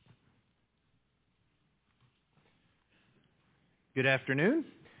Good afternoon.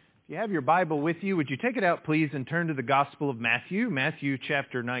 If you have your Bible with you, would you take it out, please, and turn to the Gospel of Matthew, Matthew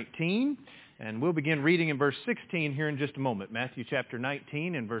chapter 19. And we'll begin reading in verse 16 here in just a moment. Matthew chapter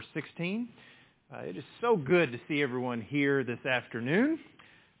 19 and verse 16. It is so good to see everyone here this afternoon.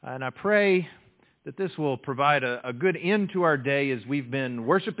 And I pray that this will provide a good end to our day as we've been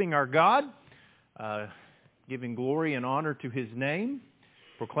worshiping our God, giving glory and honor to His name,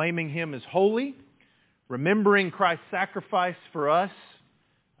 proclaiming Him as holy, remembering Christ's sacrifice for us,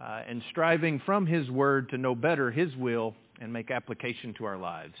 and striving from His Word to know better His will and make application to our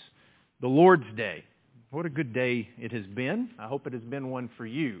lives. The Lord's Day. What a good day it has been. I hope it has been one for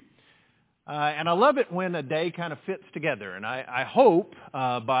you. And I love it when a day kind of fits together. And I hope,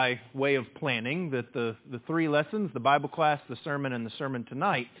 by way of planning, that the three lessons, the Bible class, the sermon, and the sermon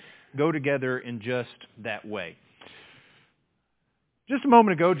tonight, go together in just that way. Just a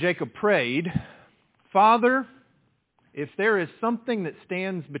moment ago, Jacob prayed, Father, if there is something that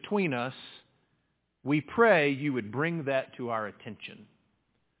stands between us, we pray you would bring that to our attention.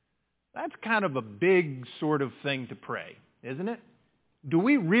 That's kind of a big sort of thing to pray, isn't it? Do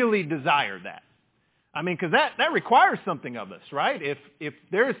we really desire that? I mean, because that requires something of us, right? If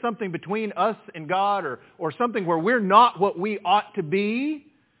there is something between us and God or something where we're not what we ought to be,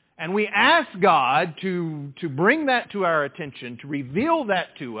 and we ask God to bring that to our attention, to reveal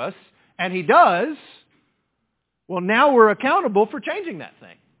that to us, and He does, well, now we're accountable for changing that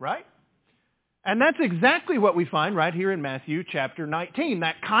thing, right? And that's exactly what we find right here in Matthew chapter 19.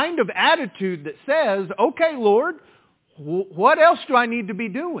 That kind of attitude that says, okay, Lord, what else do I need to be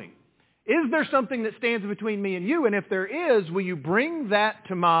doing? Is there something that stands between me and you? And if there is, will you bring that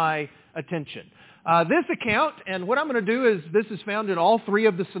to my attention? This account, and what I'm going to do is, this is found in all three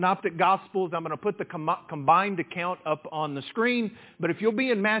of the Synoptic Gospels. I'm going to put the combined account up on the screen. But if you'll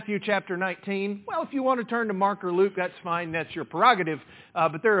be in Matthew chapter 19, well, if you want to turn to Mark or Luke, that's fine. That's your prerogative.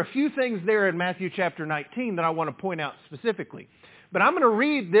 But there are a few things there in Matthew chapter 19 that I want to point out specifically. But I'm going to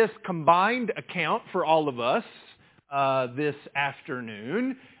read this combined account for all of us this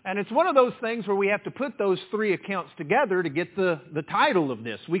afternoon. And it's one of those things where we have to put those three accounts together to get the title of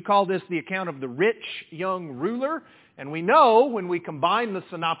this. We call this the account of the rich young ruler. And we know when we combine the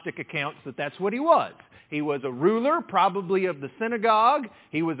synoptic accounts that that's what he was. He was a ruler, probably of the synagogue.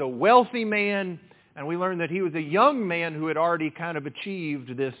 He was a wealthy man. And we learn that he was a young man who had already kind of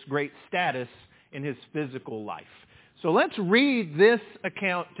achieved this great status in his physical life. So let's read this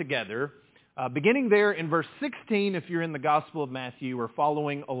account together. Beginning there in verse 16, if you're in the Gospel of Matthew or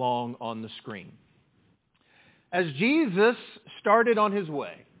following along on the screen. As Jesus started on his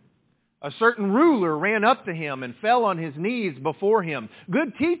way, a certain ruler ran up to him and fell on his knees before him.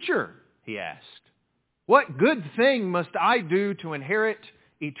 Good teacher, he asked, what good thing must I do to inherit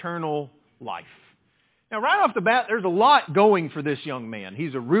eternal life? Now, right off the bat, there's a lot going for this young man.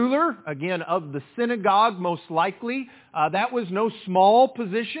 He's a ruler, again, of the synagogue, most likely. That was no small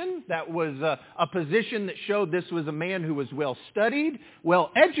position. That was a position that showed this was a man who was well-studied,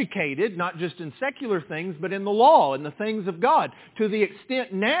 well-educated, not just in secular things, but in the law and the things of God, to the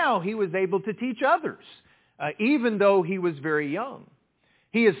extent now he was able to teach others, even though he was very young.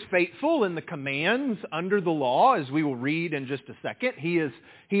 He is faithful in the commands under the law, as we will read in just a second. He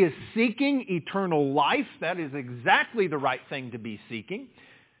is seeking eternal life. That is exactly the right thing to be seeking.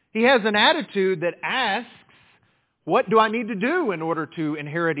 He has an attitude that asks, what do I need to do in order to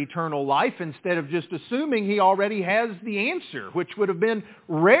inherit eternal life, instead of just assuming he already has the answer, which would have been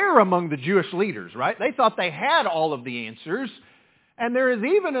rare among the Jewish leaders, right? They thought they had all of the answers. And there is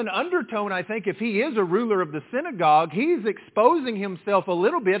even an undertone, I think, if he is a ruler of the synagogue, he's exposing himself a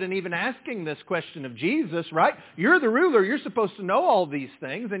little bit and even asking this question of Jesus, right? You're the ruler, you're supposed to know all these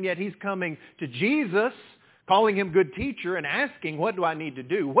things, and yet he's coming to Jesus, calling him good teacher, and asking, what do I need to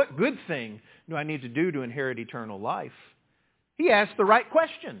do? What good thing do I need to do to inherit eternal life? He asks the right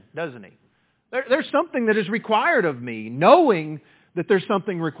question, doesn't he? There's something that is required of me, knowing that there's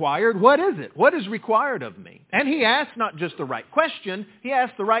something required. What is it? What is required of me? And he asked not just the right question, he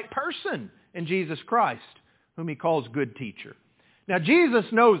asked the right person in Jesus Christ, whom he calls good teacher. Now, Jesus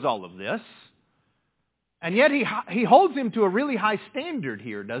knows all of this, and yet he holds him to a really high standard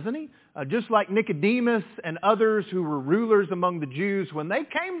here, doesn't he? Just like Nicodemus and others who were rulers among the Jews, when they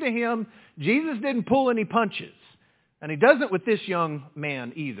came to him, Jesus didn't pull any punches. And he doesn't with this young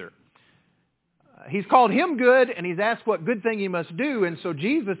man either. He's called him good, and he's asked what good thing he must do. And so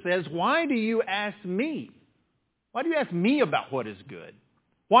Jesus says, why do you ask me? Why do you ask me about what is good?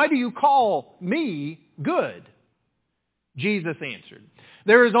 Why do you call me good? Jesus answered,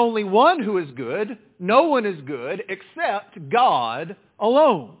 there is only one who is good. No one is good except God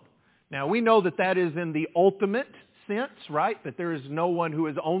alone. Now, we know that that is in the ultimate sense, right? That there is no one who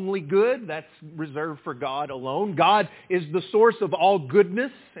is only good. That's reserved for God alone. God is the source of all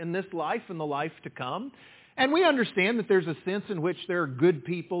goodness in this life and the life to come. And we understand that there's a sense in which there are good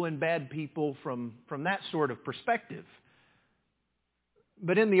people and bad people from that sort of perspective.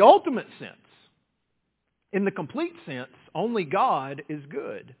 But in the ultimate sense, in the complete sense, only God is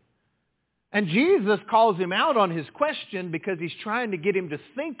good. And Jesus calls him out on his question because he's trying to get him to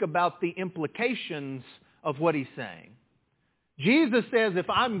think about the implications of what he's saying. Jesus says, if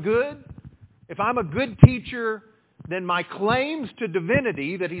I'm good, if I'm a good teacher, then my claims to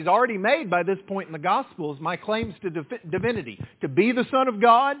divinity that he's already made by this point in the Gospels, my claims to divinity, to be the Son of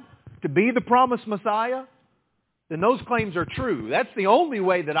God, to be the promised Messiah, then those claims are true. That's the only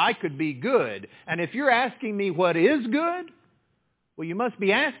way that I could be good. And if you're asking me what is good, well, you must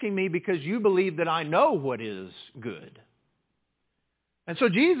be asking me because you believe that I know what is good. And so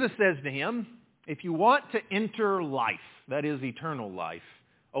Jesus says to him, if you want to enter life, that is eternal life,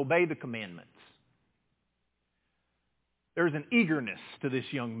 obey the commandments. There's an eagerness to this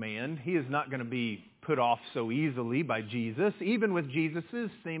young man. He is not going to be put off so easily by Jesus, even with Jesus'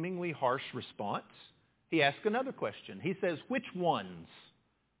 seemingly harsh response. He asks another question. He says, which ones?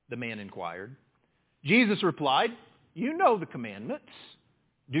 The man inquired. Jesus replied, you know the commandments.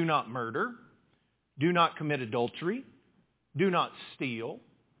 Do not murder. Do not commit adultery. Do not steal.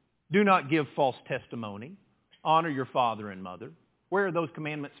 Do not give false testimony. Honor your father and mother. Where are those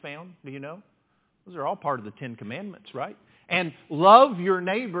commandments found? Do you know? Those are all part of the 10 Commandments, right? And love your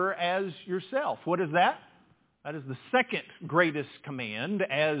neighbor as yourself. What is that? That is the second greatest command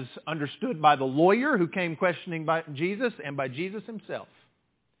as understood by the lawyer who came questioning by Jesus and by Jesus himself.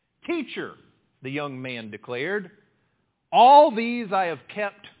 Teacher, the young man declared, all these I have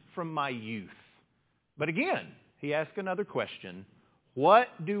kept from my youth. But again, he asked another question. What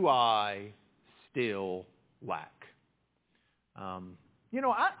do I still lack?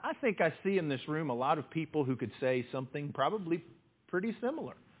 I think I see in this room a lot of people who could say something probably pretty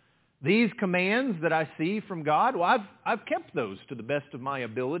similar. These commands that I see from God, well, I've kept those to the best of my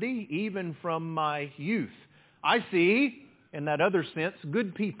ability, even from my youth. I see, in that other sense,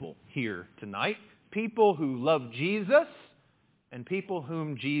 good people here tonight. People who love Jesus and people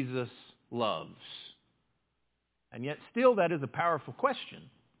whom Jesus loves. And yet still that is a powerful question.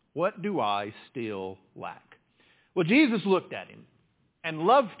 What do I still lack? Well, Jesus looked at him and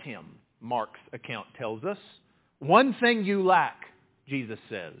loved him, Mark's account tells us. One thing you lack, Jesus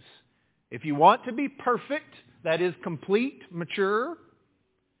says. If you want to be perfect, that is complete, mature,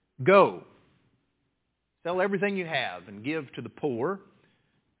 go. Sell everything you have and give to the poor,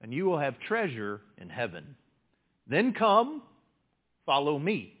 and you will have treasure in heaven. Then come, follow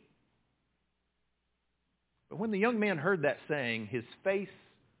me. But when the young man heard that saying, his face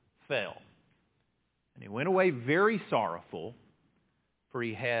fell, and he went away very sorrowful, for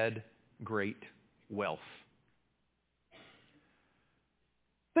he had great wealth.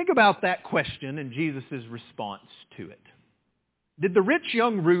 Think about that question and Jesus' response to it. Did the rich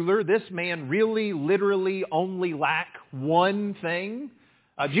young ruler, this man, really, literally only lack one thing?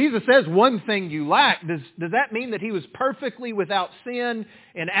 Jesus says one thing you lack. Does that mean that he was perfectly without sin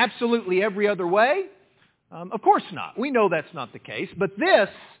in absolutely every other way? Of course not. We know that's not the case. But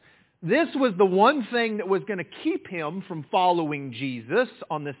this was the one thing that was going to keep him from following Jesus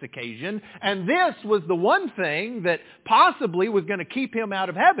on this occasion. And this was the one thing that possibly was going to keep him out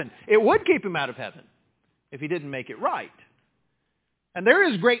of heaven. It would keep him out of heaven if he didn't make it right. And there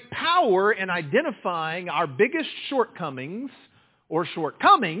is great power in identifying our biggest shortcomings or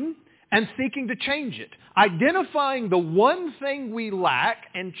shortcoming and seeking to change it. Identifying the one thing we lack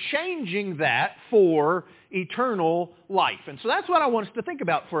and changing that for eternal life. And so that's what I want us to think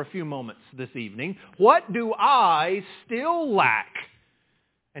about for a few moments this evening. What do I still lack?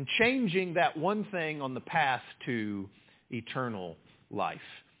 And changing that one thing on the path to eternal life.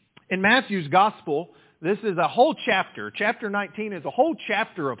 In Matthew's Gospel, this is a whole chapter. Chapter 19 is a whole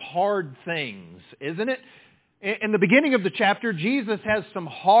chapter of hard things, isn't it? In the beginning of the chapter, Jesus has some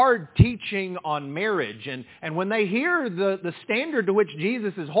hard teaching on marriage. And when they hear the standard to which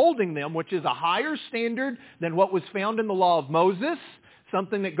Jesus is holding them, which is a higher standard than what was found in the law of Moses,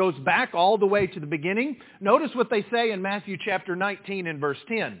 something that goes back all the way to the beginning, notice what they say in Matthew chapter 19 and verse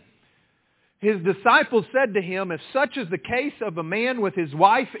 10. His disciples said to him, if such is the case of a man with his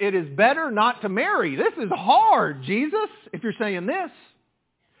wife, it is better not to marry. This is hard, Jesus, if you're saying this.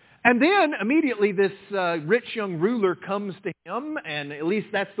 And then immediately this rich young ruler comes to him, and at least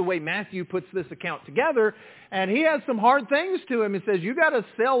that's the way Matthew puts this account together, and he has some hard things to him. He says, you got to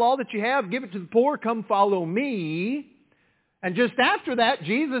sell all that you have, give it to the poor, come follow me. And just after that,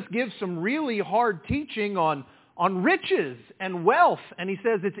 Jesus gives some really hard teaching on on riches and wealth. And he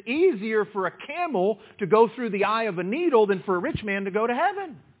says it's easier for a camel to go through the eye of a needle than for a rich man to go to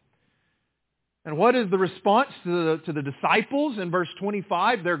heaven. And what is the response to the disciples in verse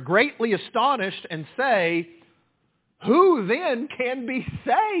 25? They're greatly astonished and say, who then can be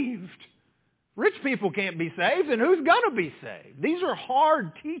saved? Rich people can't be saved, and who's going to be saved? These are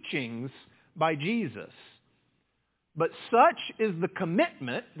hard teachings by Jesus. But such is the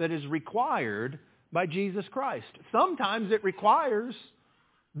commitment that is required by Jesus Christ. Sometimes it requires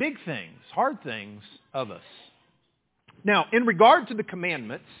big things, hard things of us. Now, in regard to the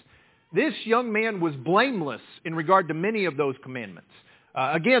commandments, this young man was blameless in regard to many of those commandments.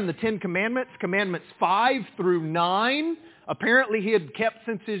 Again, the 10 Commandments, Commandments 5 through 9, apparently he had kept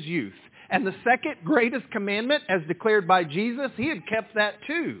since his youth. And the second greatest commandment, as declared by Jesus, he had kept that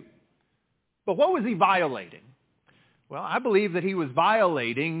too. But what was he violating? Well, I believe that he was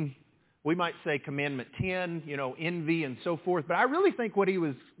violating, we might say Commandment 10, envy and so forth. But I really think what he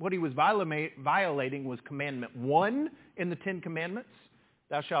was violating was Commandment 1 in the 10 Commandments.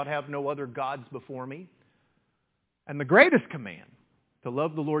 Thou shalt have no other gods before me. And the greatest command, to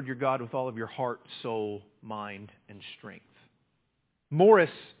love the Lord your God with all of your heart, soul, mind, and strength. Morris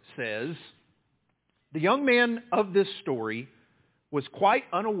says, the young man of this story was quite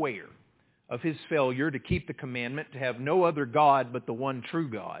unaware of his failure to keep the commandment to have no other God but the one true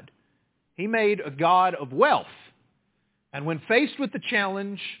God. He made a god of wealth, and when faced with the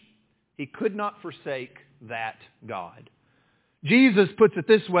challenge, he could not forsake that God. Jesus puts it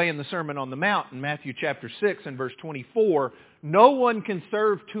this way in the Sermon on the Mount in Matthew chapter 6 and verse 24, no one can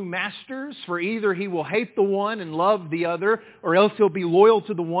serve two masters, for either he will hate the one and love the other, or else he'll be loyal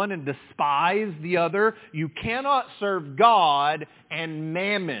to the one and despise the other. You cannot serve God and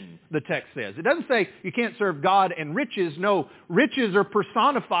mammon, the text says. It doesn't say you can't serve God and riches. No, riches are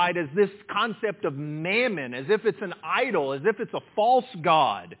personified as this concept of mammon, as if it's an idol, as if it's a false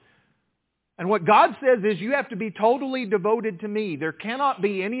god. And what God says is you have to be totally devoted to me. There cannot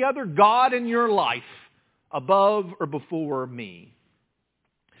be any other God in your life above or before me.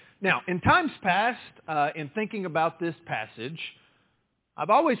 Now, in times past, in thinking about this passage, I've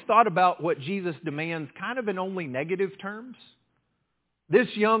always thought about what Jesus demands kind of in only negative terms. This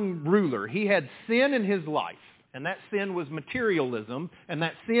young ruler, he had sin in his life, and that sin was materialism, and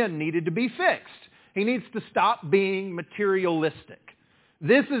that sin needed to be fixed. He needs to stop being materialistic.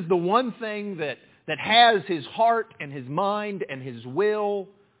 This is the one thing that has his heart and his mind and his will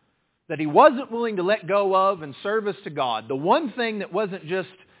that he wasn't willing to let go of in service to God. The one thing that wasn't just,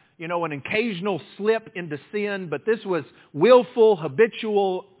 an occasional slip into sin, but this was willful,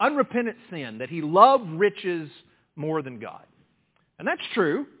 habitual, unrepentant sin, that he loved riches more than God. And that's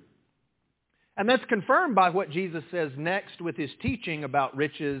true. And that's confirmed by what Jesus says next with his teaching about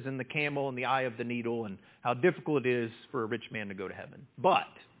riches and the camel and the eye of the needle and how difficult it is for a rich man to go to heaven. But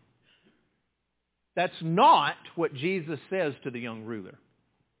that's not what Jesus says to the young ruler.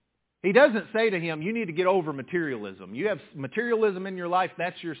 He doesn't say to him, you need to get over materialism. You have materialism in your life,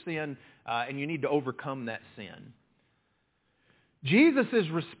 that's your sin, and you need to overcome that sin. Jesus'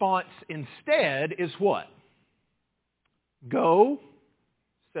 response instead is what? Go,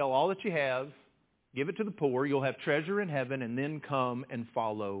 sell all that you have, give it to the poor, you'll have treasure in heaven, and then come and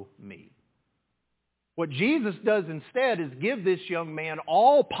follow me. What Jesus does instead is give this young man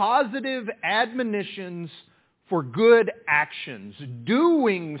all positive admonitions for good actions.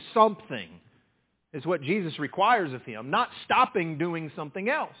 Doing something is what Jesus requires of him, not stopping doing something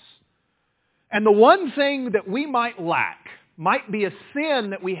else. And the one thing that we might lack might be a sin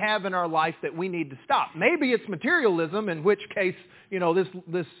that we have in our life that we need to stop. Maybe it's materialism, in which case,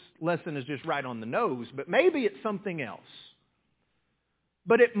 this lesson is just right on the nose, but maybe it's something else.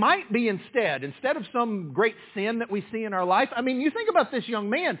 But it might be instead of some great sin that we see in our life. I mean, you think about this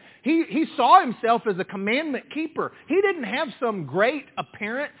young man. He saw himself as a commandment keeper. He didn't have some great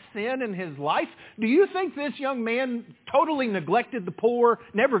apparent sin in his life. Do you think this young man totally neglected the poor,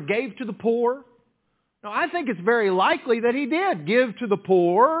 never gave to the poor? No, I think it's very likely that he did give to the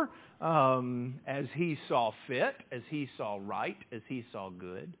poor as he saw fit, as he saw right, as he saw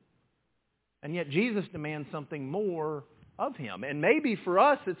good. And yet Jesus demands something more of him. And maybe for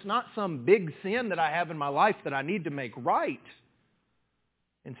us, it's not some big sin that I have in my life that I need to make right.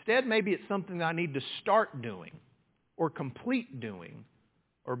 Instead, maybe it's something that I need to start doing or complete doing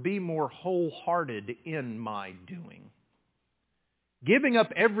or be more wholehearted in my doing. Giving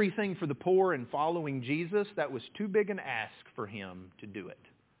up everything for the poor and following Jesus, that was too big an ask for him to do it.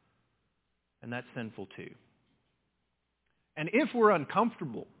 And that's sinful too. And if we're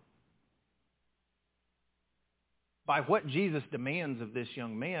uncomfortable by what Jesus demands of this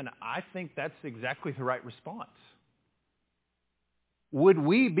young man, I think that's exactly the right response. Would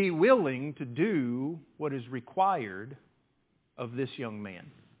we be willing to do what is required of this young man?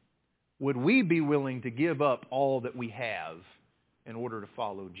 Would we be willing to give up all that we have in order to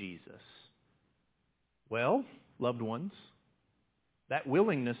follow Jesus? Well, loved ones, that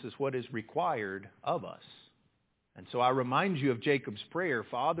willingness is what is required of us. And so I remind you of Jacob's prayer,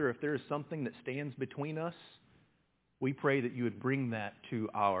 Father, if there is something that stands between us, we pray that you would bring that to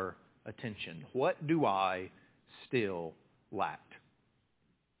our attention. What do I still lack?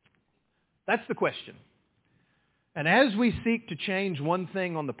 That's the question. And as we seek to change one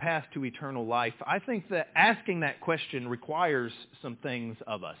thing on the path to eternal life, I think that asking that question requires some things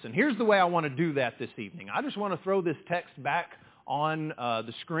of us. And here's the way I want to do that this evening. I just want to throw this text back on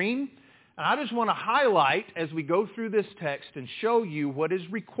the screen. And I just want to highlight as we go through this text and show you what is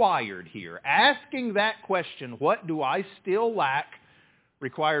required here. Asking that question, what do I still lack,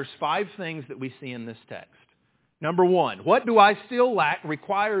 requires 5 things that we see in this text. Number 1, what do I still lack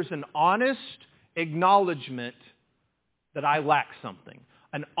requires an honest acknowledgement that I lack something.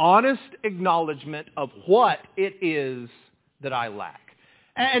 An honest acknowledgement of what it is that I lack.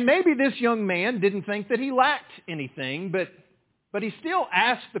 And maybe this young man didn't think that he lacked anything, but he still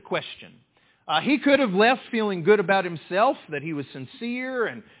asked the question. He could have left feeling good about himself, that he was sincere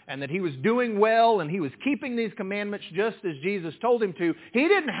and that he was doing well and he was keeping these commandments just as Jesus told him to. He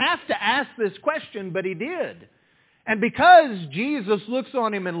didn't have to ask this question, but he did. And because Jesus looks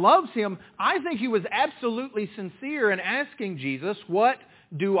on him and loves him, I think he was absolutely sincere in asking Jesus, what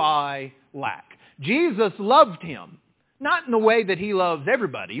do I lack? Jesus loved him. Not in the way that he loves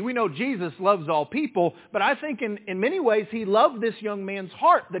everybody. We know Jesus loves all people, but I think in many ways he loved this young man's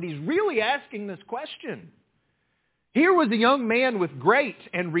heart, that he's really asking this question. Here was a young man with great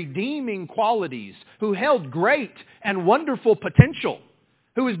and redeeming qualities, who held great and wonderful potential,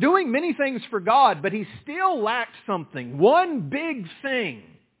 who was doing many things for God, but he still lacked something, one big thing.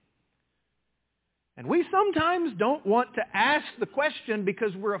 And we sometimes don't want to ask the question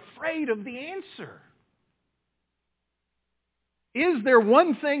because we're afraid of the answer. Is there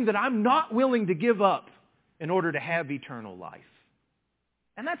one thing that I'm not willing to give up in order to have eternal life?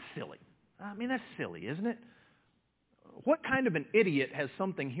 And that's silly. I mean, that's silly, isn't it? What kind of an idiot has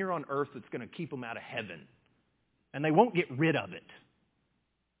something here on earth that's going to keep them out of heaven? And they won't get rid of it.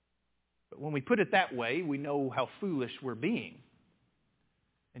 But when we put it that way, we know how foolish we're being.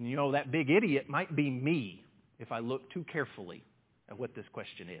 And you know, that big idiot might be me if I look too carefully at what this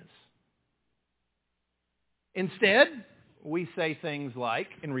question is. Instead, we say things like,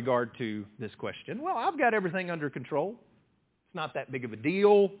 in regard to this question, well, I've got everything under control. It's not that big of a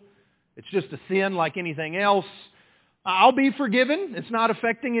deal. It's just a sin like anything else. I'll be forgiven. It's not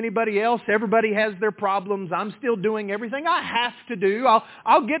affecting anybody else. Everybody has their problems. I'm still doing everything I have to do.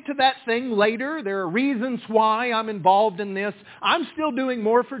 I'll get to that thing later. There are reasons why I'm involved in this. I'm still doing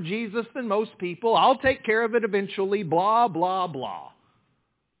more for Jesus than most people. I'll take care of it eventually. Blah, blah, blah.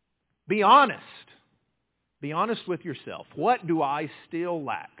 Be honest. Be honest with yourself. What do I still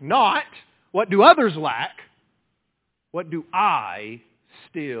lack? Not, what do others lack? What do I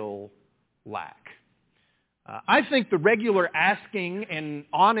still lack? I think the regular asking and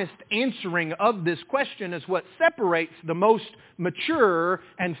honest answering of this question is what separates the most mature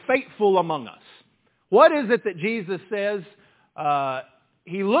and faithful among us. What is it that Jesus says?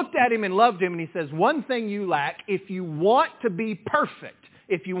 He looked at him and loved him, and he says, one thing you lack, if you want to be perfect,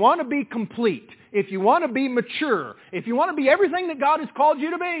 if you want to be complete, if you want to be mature, if you want to be everything that God has called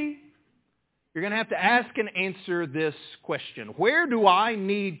you to be, you're going to have to ask and answer this question. Where do I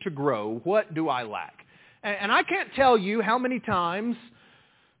need to grow? What do I lack? And I can't tell you how many times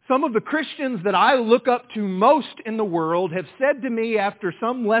some of the Christians that I look up to most in the world have said to me after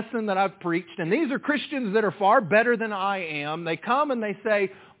some lesson that I've preached, and these are Christians that are far better than I am, they come and they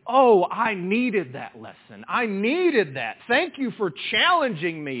say, oh, I needed that lesson. I needed that. Thank you for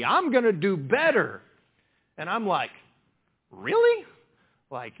challenging me. I'm going to do better. And I'm like, really?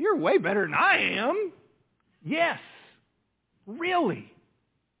 Like, you're way better than I am. Yes, really.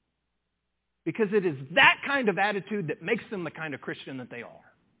 Because it is that kind of attitude that makes them the kind of Christian that they are.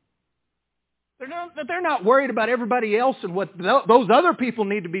 They're not worried about everybody else and what those other people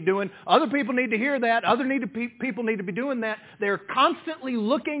need to be doing. Other people need to hear that. People need to be doing that. They're constantly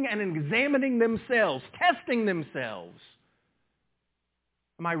looking and examining themselves, testing themselves.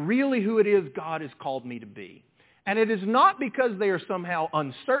 Am I really who it is God has called me to be? And it is not because they are somehow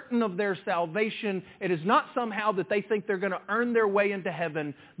uncertain of their salvation. It is not somehow that they think they're going to earn their way into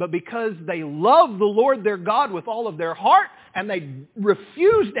heaven, but because they love the Lord their God with all of their heart, and they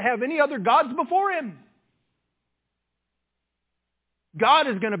refuse to have any other gods before Him. God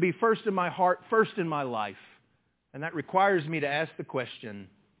is going to be first in my heart, first in my life. And that requires me to ask the question,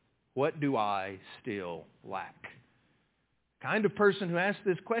 what do I still lack? The kind of person who asks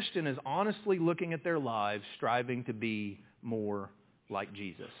this question is honestly looking at their lives, striving to be more like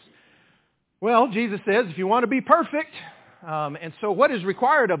Jesus. Well, Jesus says, if you want to be perfect, and so what is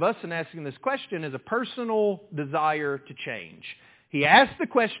required of us in asking this question is a personal desire to change. He asked the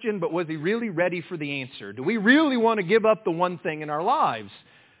question, but was he really ready for the answer? Do we really want to give up the one thing in our lives?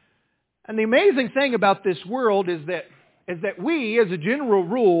 And the amazing thing about this world is that we, as a general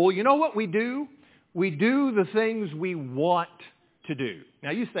rule, you know what we do? We do the things we want to do.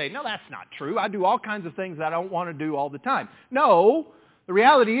 Now you say, no, that's not true. I do all kinds of things that I don't want to do all the time. No, the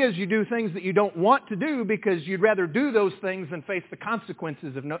reality is you do things that you don't want to do because you'd rather do those things than face the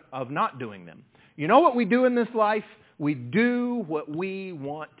consequences of not doing them. You know what we do in this life? We do what we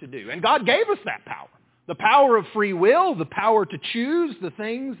want to do. And God gave us that power. The power of free will, the power to choose the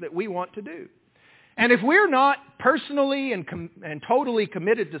things that we want to do. And if we're not personally and totally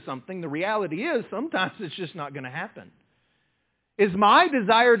committed to something, the reality is sometimes it's just not going to happen. Is my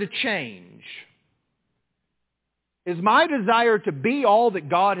desire to change, is my desire to be all that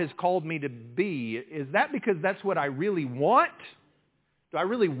God has called me to be, is that because that's what I really want? Do I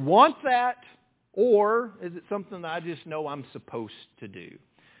really want that? Or is it something that I just know I'm supposed to do?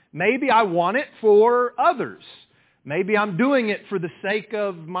 Maybe I want it for others. Maybe I'm doing it for the sake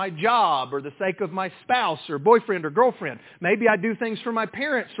of my job or the sake of my spouse or boyfriend or girlfriend. Maybe I do things for my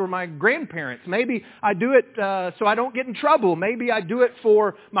parents or my grandparents. Maybe I do it so I don't get in trouble. Maybe I do it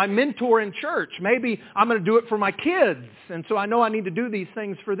for my mentor in church. Maybe I'm going to do it for my kids, and so I know I need to do these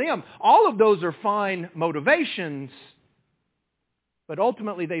things for them. All of those are fine motivations, but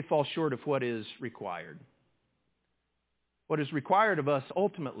ultimately they fall short of what is required. What is required of us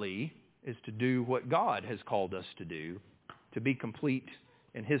ultimately is to do what God has called us to do, to be complete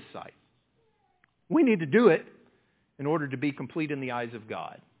in His sight. We need to do it in order to be complete in the eyes of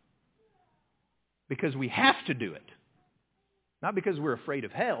God. Because we have to do it. Not because we're afraid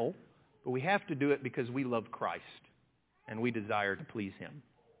of hell, but we have to do it because we love Christ and we desire to please Him.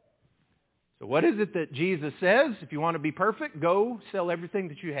 So what is it that Jesus says? If you want to be perfect, go sell everything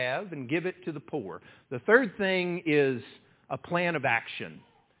that you have and give it to the poor. The third thing is a plan of action.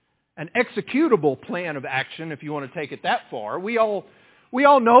 An executable plan of action, if you want to take it that far. We all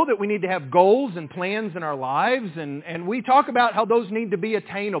know that we need to have goals and plans in our lives, and we talk about how those need to be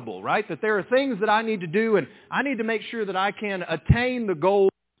attainable, right? That there are things that I need to do, and I need to make sure that I can obtain the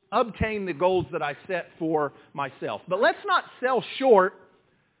goals that I set for myself. But let's not sell short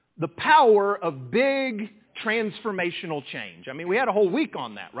the power of big transformational change. I mean, we had a whole week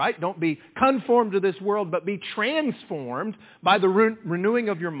on that, right? Don't be conformed to this world, but be transformed by the renewing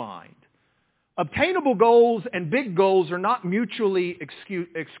of your mind. Obtainable goals and big goals are not mutually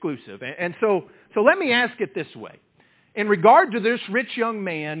exclusive. And so let me ask it this way. In regard to this rich young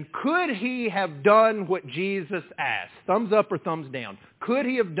man, could he have done what Jesus asked? Thumbs up or thumbs down. Could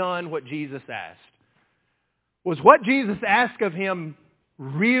he have done what Jesus asked? Was what Jesus asked of him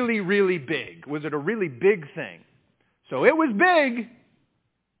really, really big? Was it a really big thing? So it was big,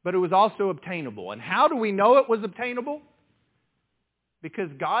 but it was also obtainable. And how do we know it was obtainable? Because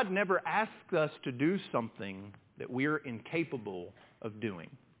God never asked us to do something that we're incapable of doing.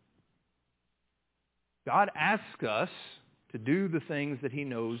 God asks us to do the things that He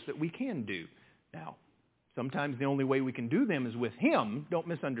knows that we can do. Now, sometimes the only way we can do them is with Him. Don't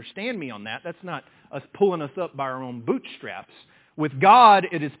misunderstand me on that. That's not us pulling us up by our own bootstraps. With God,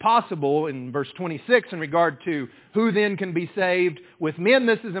 it is possible, in verse 26, in regard to who then can be saved. With men,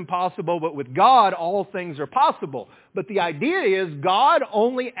 this is impossible, but with God, all things are possible. But the idea is God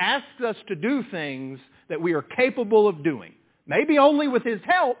only asks us to do things that we are capable of doing. Maybe only with His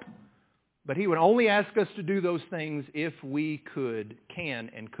help, but He would only ask us to do those things if we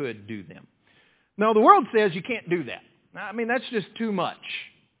can and could do them. Now, the world says you can't do that. I mean, that's just too much.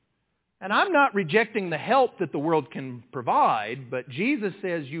 And I'm not rejecting the help that the world can provide, but Jesus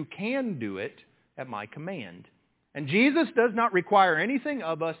says you can do it at my command. And Jesus does not require anything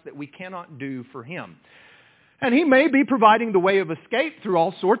of us that we cannot do for Him. And He may be providing the way of escape through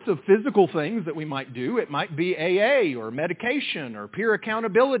all sorts of physical things that we might do. It might be AA or medication or peer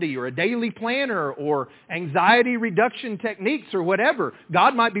accountability or a daily planner or anxiety reduction techniques or whatever.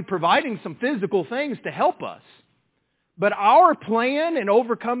 God might be providing some physical things to help us. But our plan in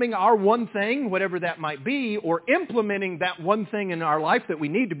overcoming our one thing, whatever that might be, or implementing that one thing in our life that we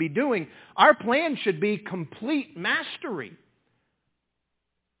need to be doing, our plan should be complete mastery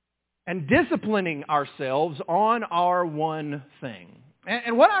and disciplining ourselves on our one thing.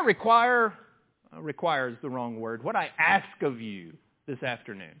 And what I require is the wrong word. What I ask of you, this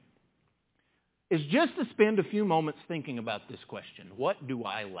afternoon is just to spend a few moments thinking about this question. What do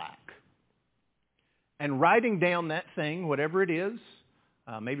I lack? And writing down that thing, whatever it is,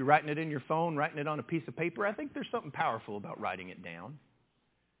 maybe writing it in your phone, writing it on a piece of paper. I think there's something powerful about writing it down.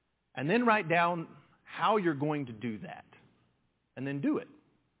 And then write down how you're going to do that. And then do it.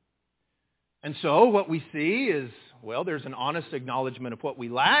 And so what we see is, well, there's an honest acknowledgement of what we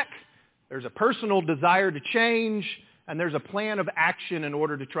lack. There's a personal desire to change. And there's a plan of action in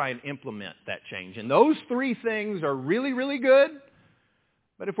order to try and implement that change. And those three things are really, really good.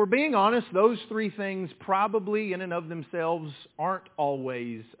 But if we're being honest, those three things probably in and of themselves aren't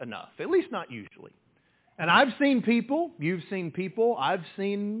always enough. At least not usually. And I've seen people, you've seen people, I've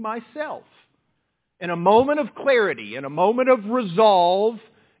seen myself. In a moment of clarity, in a moment of resolve,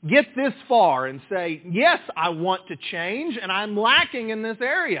 get this far and say, yes, I want to change, and I'm lacking in this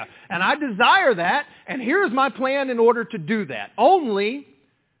area. And I desire that, and here's my plan in order to do that. Only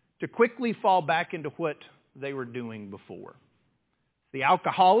to quickly fall back into what they were doing before. The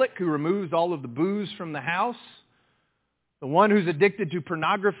alcoholic who removes all of the booze from the house. The one who's addicted to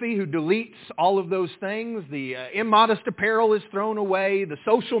pornography, who deletes all of those things. The immodest apparel is thrown away. The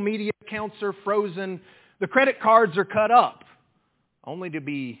social media accounts are frozen. The credit cards are cut up, only to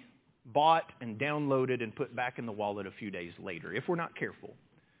be bought and downloaded and put back in the wallet a few days later, if we're not careful.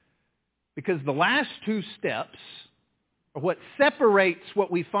 Because the last two steps are what separates what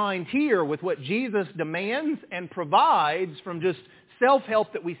we find here with what Jesus demands and provides from just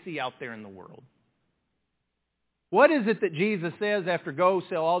self-help that we see out there in the world. What is it that Jesus says after go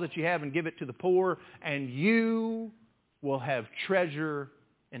sell all that you have and give it to the poor, and you will have treasure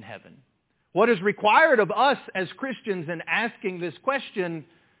in heaven? What is required of us as Christians in asking this question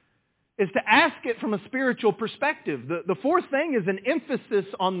is to ask it from a spiritual perspective. The fourth thing is an emphasis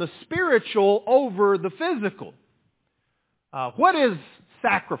on the spiritual over the physical. What is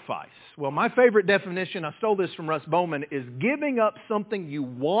sacrifice? Well, my favorite definition, I stole this from Russ Bowman, is giving up something you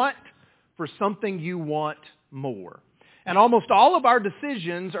want for something you want more. And almost all of our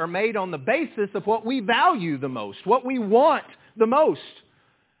decisions are made on the basis of what we value the most, what we want the most.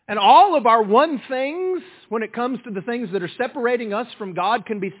 And all of our one things, when it comes to the things that are separating us from God,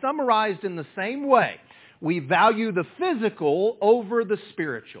 can be summarized in the same way. We value the physical over the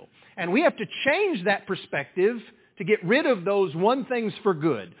spiritual. And we have to change that perspective to get rid of those one things for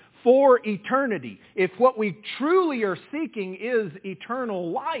good, for eternity. If what we truly are seeking is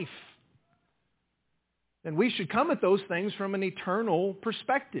eternal life, then we should come at those things from an eternal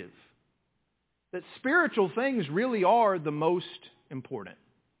perspective. That spiritual things really are the most important.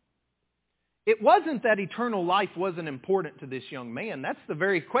 It wasn't that eternal life wasn't important to this young man. That's the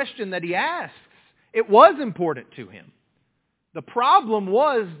very question that he asks. It was important to him. The problem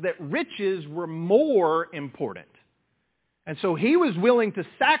was that riches were more important. And so he was willing to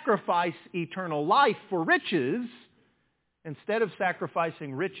sacrifice eternal life for riches instead of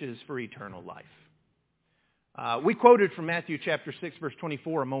sacrificing riches for eternal life. We quoted from Matthew chapter 6, verse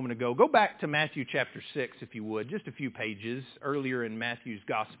 24 a moment ago. Go back to Matthew chapter 6, if you would, just a few pages earlier in Matthew's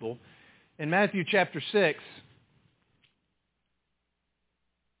gospel. In Matthew chapter 6,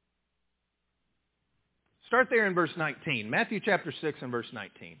 start there in verse 19. Matthew chapter 6 and verse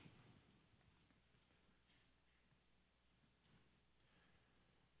 19.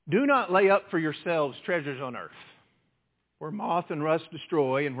 Do not lay up for yourselves treasures on earth, where moth and rust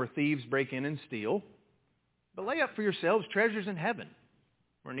destroy and where thieves break in and steal. But lay up for yourselves treasures in heaven,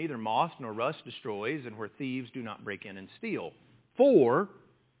 where neither moth nor rust destroys and where thieves do not break in and steal. For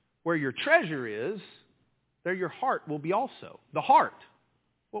where your treasure is, there your heart will be also. The heart,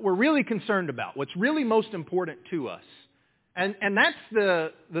 what we're really concerned about, what's really most important to us. And that's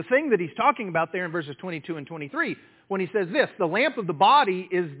the thing that he's talking about there in verses 22 and 23 when he says this, the lamp of the body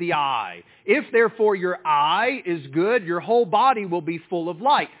is the eye. If therefore your eye is good, your whole body will be full of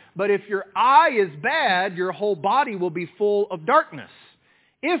light. But if your eye is bad, your whole body will be full of darkness.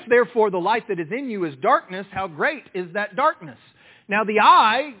 If therefore the light that is in you is darkness, how great is that darkness? Now the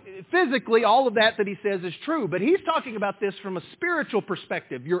eye, physically, all of that he says is true, but he's talking about this from a spiritual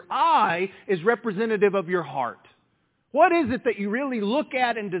perspective. Your eye is representative of your heart. What is it that you really look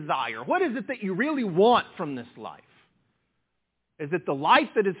at and desire? What is it that you really want from this life? Is it the life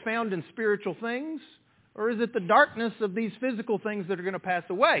that is found in spiritual things? Or is it the darkness of these physical things that are going to pass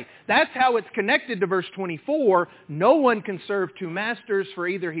away? That's how it's connected to verse 24. No one can serve two masters, for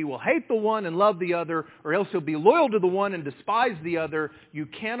either he will hate the one and love the other, or else he'll be loyal to the one and despise the other. You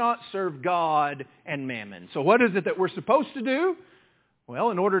cannot serve God and mammon. So what is it that we're supposed to do?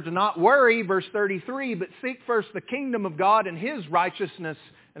 Well, in order to not worry, verse 33, but seek first the kingdom of God and His righteousness,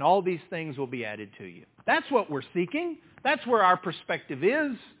 and all these things will be added to you. That's what we're seeking. That's where our perspective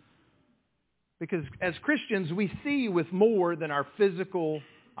is. Because as Christians, we see with more than our physical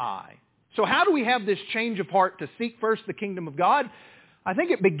eye. So how do we have this change of heart to seek first the kingdom of God? I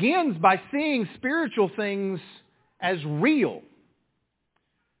think it begins by seeing spiritual things as real.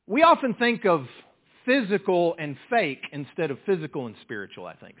 We often think of physical and fake instead of physical and spiritual,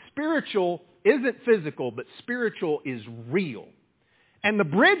 I think. Spiritual isn't physical, but spiritual is real. And the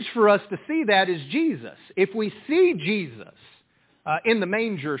bridge for us to see that is Jesus. If we see Jesus in the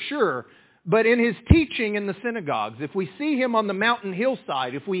manger, sure, but in His teaching in the synagogues, if we see Him on the mountain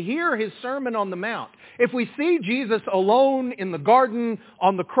hillside, if we hear His Sermon on the Mount, if we see Jesus alone in the garden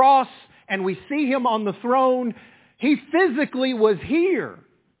on the cross, and we see Him on the throne, He physically was here.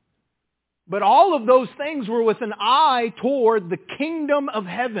 But all of those things were with an eye toward the kingdom of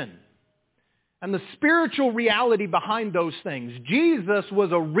heaven and the spiritual reality behind those things. Jesus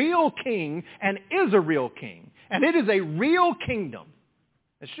was a real king and is a real king. And it is a real kingdom.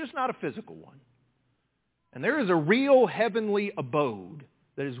 It's just not a physical one. And there is a real heavenly abode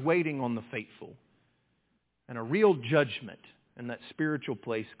that is waiting on the faithful. And a real judgment in that spiritual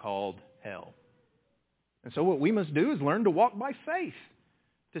place called hell. And so what we must do is learn to walk by faith.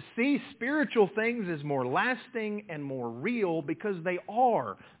 To see spiritual things as more lasting and more real because they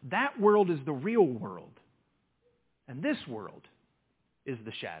are. That world is the real world. And this world is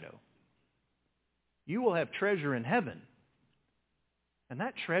the shadow. You will have treasure in heaven. And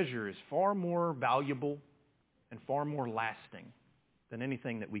that treasure is far more valuable and far more lasting than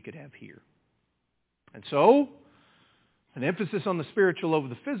anything that we could have here. And so, an emphasis on the spiritual over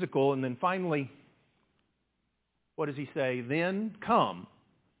the physical. And then finally, what does he say? Then come.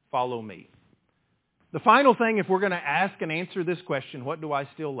 Follow me. The final thing, if we're going to ask and answer this question, what do I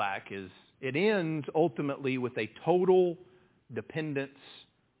still lack, is it ends ultimately with a total dependence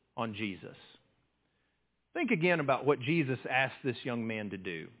on Jesus. Think again about what Jesus asked this young man to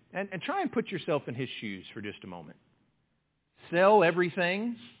do. And try and put yourself in His shoes for just a moment. Sell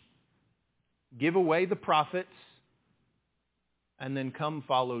everything, give away the profits, and then come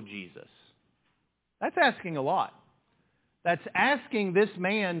follow Jesus. That's asking a lot. That's asking this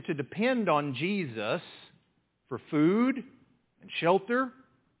man to depend on Jesus for food and shelter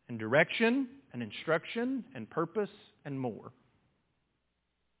and direction and instruction and purpose and more.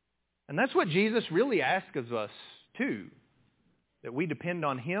 And that's what Jesus really asks of us too, that we depend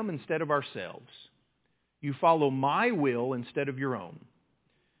on Him instead of ourselves. You follow my will instead of your own.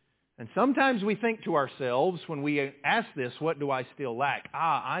 And sometimes we think to ourselves when we ask this, what do I still lack?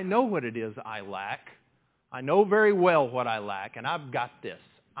 I know what it is I lack. I know very well what I lack, and I've got this.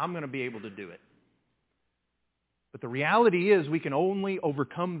 I'm going to be able to do it. But the reality is we can only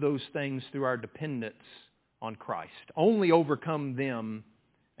overcome those things through our dependence on Christ. Only overcome them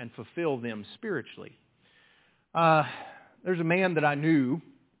and fulfill them spiritually. There's a man that I knew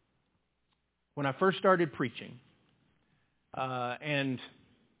when I first started preaching. And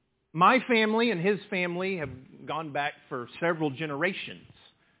my family and his family have gone back for several generations.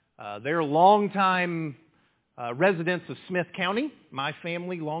 They're longtime residents of Smith County. My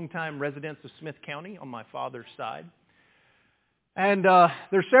family, longtime residents of Smith County on my father's side. And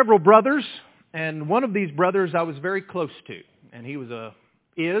there's several brothers, and one of these brothers I was very close to. And he was a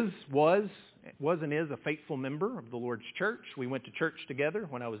faithful member of the Lord's church. We went to church together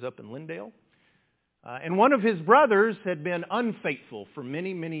when I was up in Lindale. And one of his brothers had been unfaithful for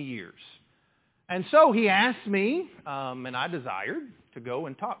many, many years. And so he asked me, and I desired to go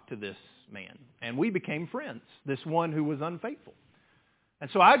and talk to this man. And we became friends, this one who was unfaithful. And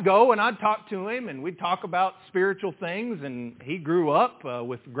so I'd go and I'd talk to him, and we'd talk about spiritual things. And he grew up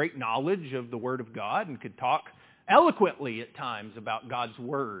with great knowledge of the Word of God and could talk eloquently at times about God's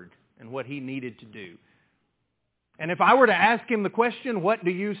Word and what he needed to do. And if I were to ask him the question, what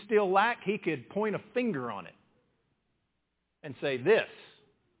do you still lack? He could point a finger on it and say,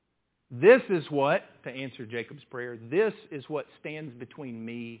 this is what, to answer Jacob's prayer, this is what stands between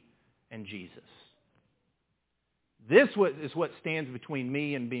me and Jesus. This is what stands between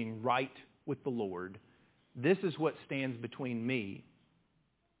me and being right with the Lord. This is what stands between me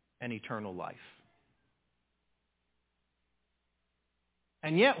and eternal life.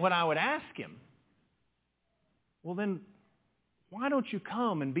 And yet when I would ask him, well then, why don't you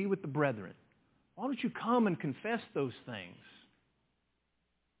come and be with the brethren? Why don't you come and confess those things?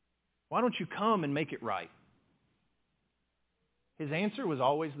 Why don't you come and make it right? His answer was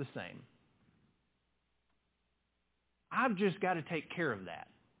always the same. I've just got to take care of that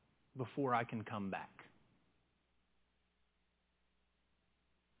before I can come back.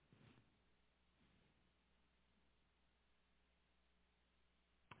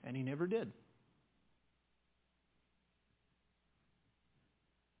 And he never did.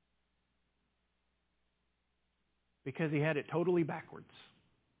 Because he had it totally backwards.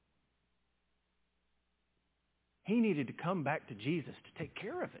 He needed to come back to Jesus to take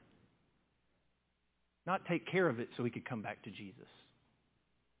care of it. Not take care of it so he could come back to Jesus.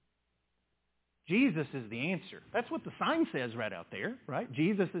 Jesus is the answer. That's what the sign says right out there, right?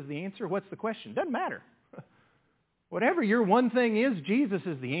 Jesus is the answer. What's the question? Doesn't matter. Whatever your one thing is, Jesus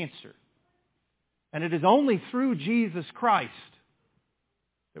is the answer. And it is only through Jesus Christ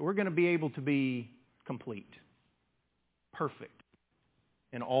that we're going to be able to be complete, perfect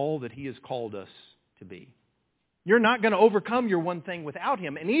in all that He has called us to be. You're not going to overcome your one thing without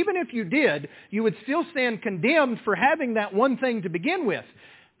Him. And even if you did, you would still stand condemned for having that one thing to begin with.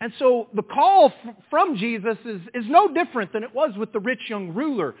 And so the call from Jesus is no different than it was with the rich young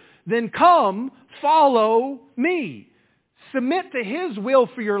ruler. Then come, follow me. Submit to His will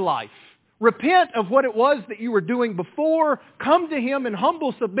for your life. Repent of what it was that you were doing before. Come to Him in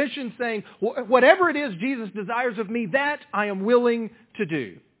humble submission saying, whatever it is Jesus desires of me, that I am willing to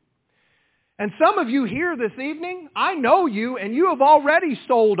do. And some of you here this evening, I know you, and you have already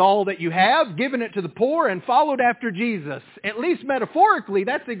sold all that you have, given it to the poor, and followed after Jesus. At least metaphorically,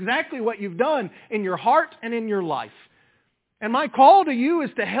 that's exactly what you've done in your heart and in your life. And my call to you is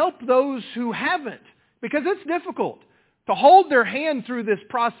to help those who haven't, because it's difficult to hold their hand through this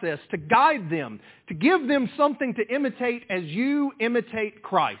process, to guide them, to give them something to imitate as you imitate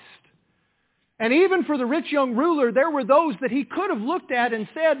Christ. And even for the rich young ruler, there were those that he could have looked at and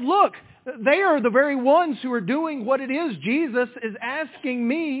said, look, they are the very ones who are doing what it is Jesus is asking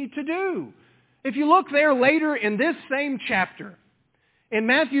me to do. If you look there later in this same chapter, in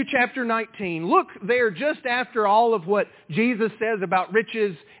Matthew chapter 19, look there just after all of what Jesus says about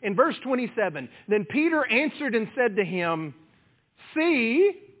riches. In verse 27, then Peter answered and said to him,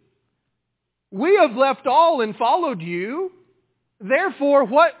 see, we have left all and followed you. Therefore,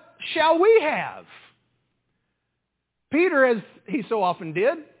 what shall we have? Peter, as he so often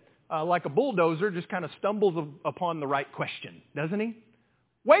did, like a bulldozer, just kind of stumbles upon the right question, doesn't he?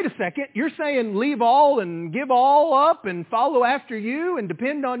 Wait a second, you're saying leave all and give all up and follow after you and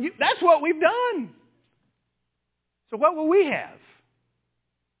depend on you? That's what we've done. So what will we have?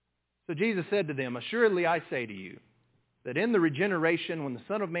 So Jesus said to them, assuredly I say to you, that in the regeneration, when the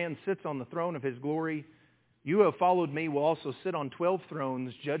Son of Man sits on the throne of His glory, you who have followed me will also sit on 12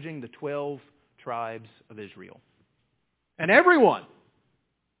 thrones, judging the 12 tribes of Israel. And everyone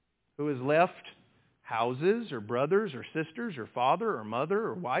who has left houses or brothers or sisters or father or mother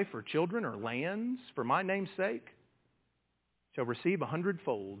or wife or children or lands for my name's sake shall receive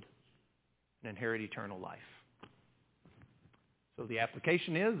 100-fold and inherit eternal life. So the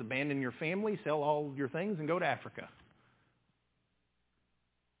application is abandon your family, sell all your things, and go to Africa.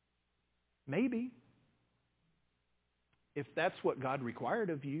 Maybe. If that's what God required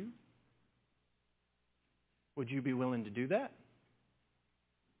of you, would you be willing to do that?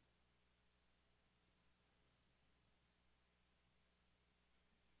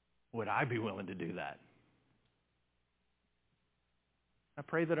 Would I be willing to do that? I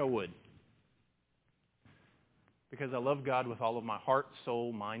pray that I would. Because I love God with all of my heart,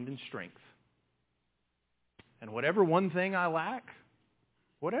 soul, mind, and strength. And whatever one thing I lack,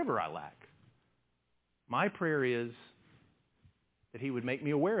 whatever I lack, my prayer is that He would make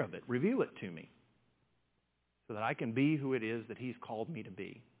me aware of it, reveal it to me, so that I can be who it is that He's called me to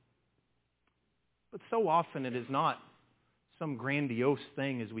be. But so often it is not some grandiose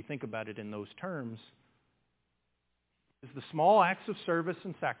thing as we think about it in those terms. It's the small acts of service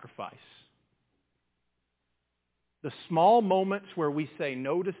and sacrifice. The small moments where we say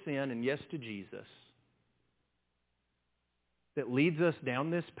no to sin and yes to Jesus that leads us down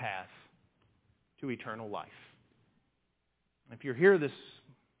this path to eternal life. If you're here this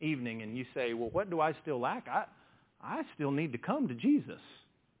evening and you say, well, what do I still lack? I still need to come to Jesus.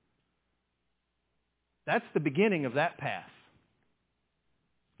 That's the beginning of that path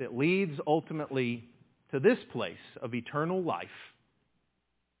that leads ultimately to this place of eternal life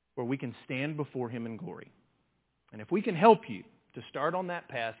where we can stand before Him in glory. And if we can help you to start on that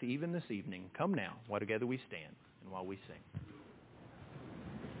path even this evening, come now while together we stand and while we sing.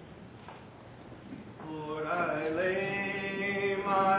 Lord, I lay my